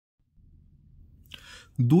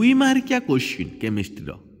दुई मार्किया question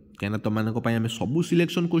chemistry कहीं तुम आम सबू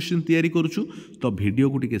सिलेक्शन क्वेश्चन तैयारी करुचु तो वीडियो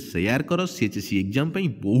को टिके शेयर कर CHSE एग्जाम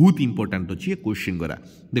बहुत इंपोर्टाट अच्छी क्वेश्चन करा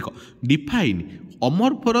देख define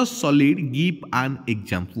अमरफरस solid give an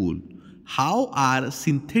example how are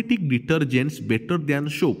synthetic detergents better than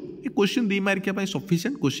soap ये क्वेश्चन 2 मार्किया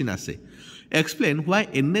सफिशिएंट क्वेश्चन आसे explain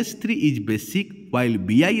why NH3 is basic while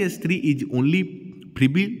BiS3 is only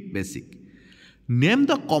फ्रीबील basic Name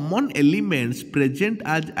the common elements present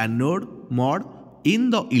as anode mode in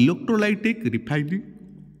the electrolytic refining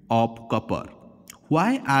of copper. Why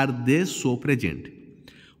are they so present?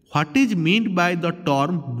 What is meant by the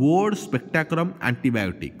term broad spectrum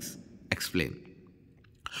antibiotics? Explain.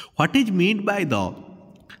 What is meant by the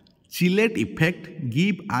chillet effect?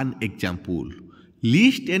 Give an example.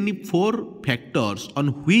 List any 4 factors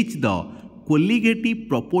on which the colligative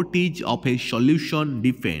properties of a solution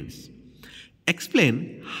depends. Explain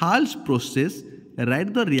Hall's process. Write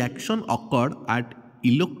the reaction occurred at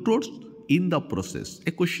electrodes in the process.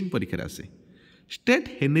 A question parikha ase.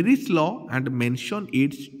 State Henry's law and mention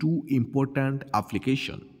its 2 important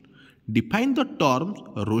application. Define the terms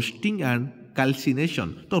roasting and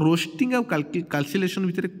calcination. तो roasting और calcination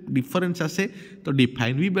भितर difference आसे तो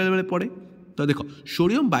define भी बेले बेले पड़े. तो देखो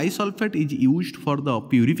sodium bisulfate is used for the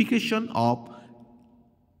purification of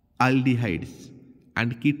aldehydes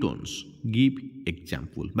and ketones. Give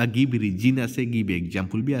example बा give reason आसे give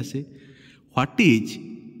example भी आसे. What is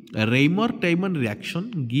Raymer-Tayman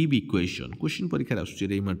reaction? Give equation. Question परीक्षा आसुची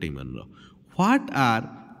Raymer-Tayman row. What are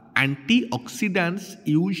antioxidants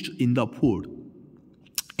used in the food?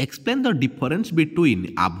 Explain the difference between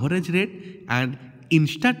average rate and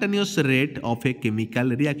instantaneous rate of a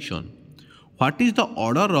chemical reaction. What is the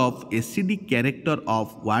order of acidic character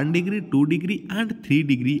of 1 degree, 2 degree and 3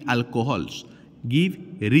 degree alcohols? Give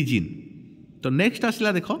reason. तो next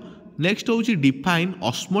आसला देख next हूँ define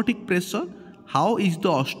osmotic pressure how is the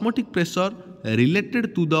osmotic pressure related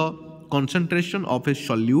to the concentration of A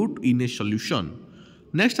solute in A solution.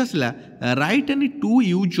 Next आसला right any 2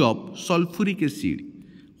 use of sulphuric acid.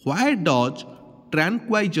 Why does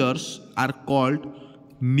ट्रैंक्वाइजर्स are called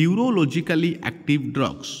neurologically active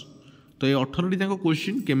drugs. तो ये 18टी जाक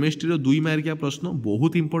question chemistry 2 मार्किया प्रश्न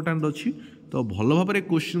बहुत important अच्छी तो भल भाव में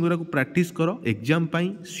क्वेश्चन गुरा प्रैक्टिस कर एग्जाम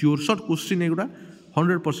श्योर सर्ट क्वेश्चन एगुड़ा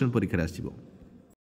 100% परीक्षा आसो.